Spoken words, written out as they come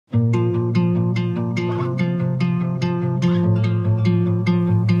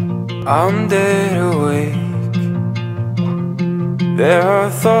I'm dead awake. There are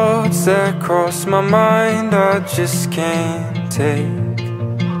thoughts that cross my mind I just can't take,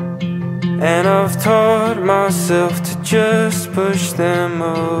 and I've taught myself to just push them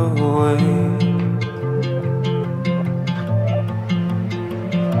away.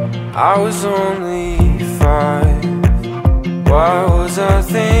 I was only 5. Why was I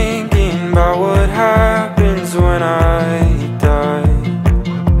thinking about what happens when I die?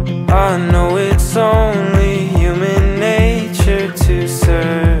 I know it's only human nature to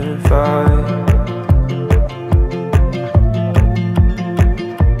survive,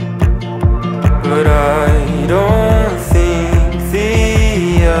 but I don't think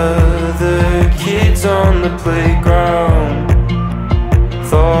the other kids on the playground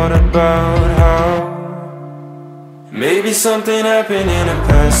thought about how maybe something happened in a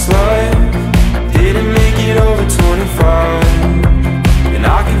past life, didn't make it over 25. And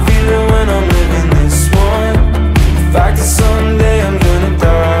I can feel it when I'm living this one, the fact that someday I'm gonna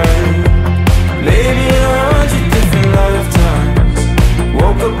die. Maybe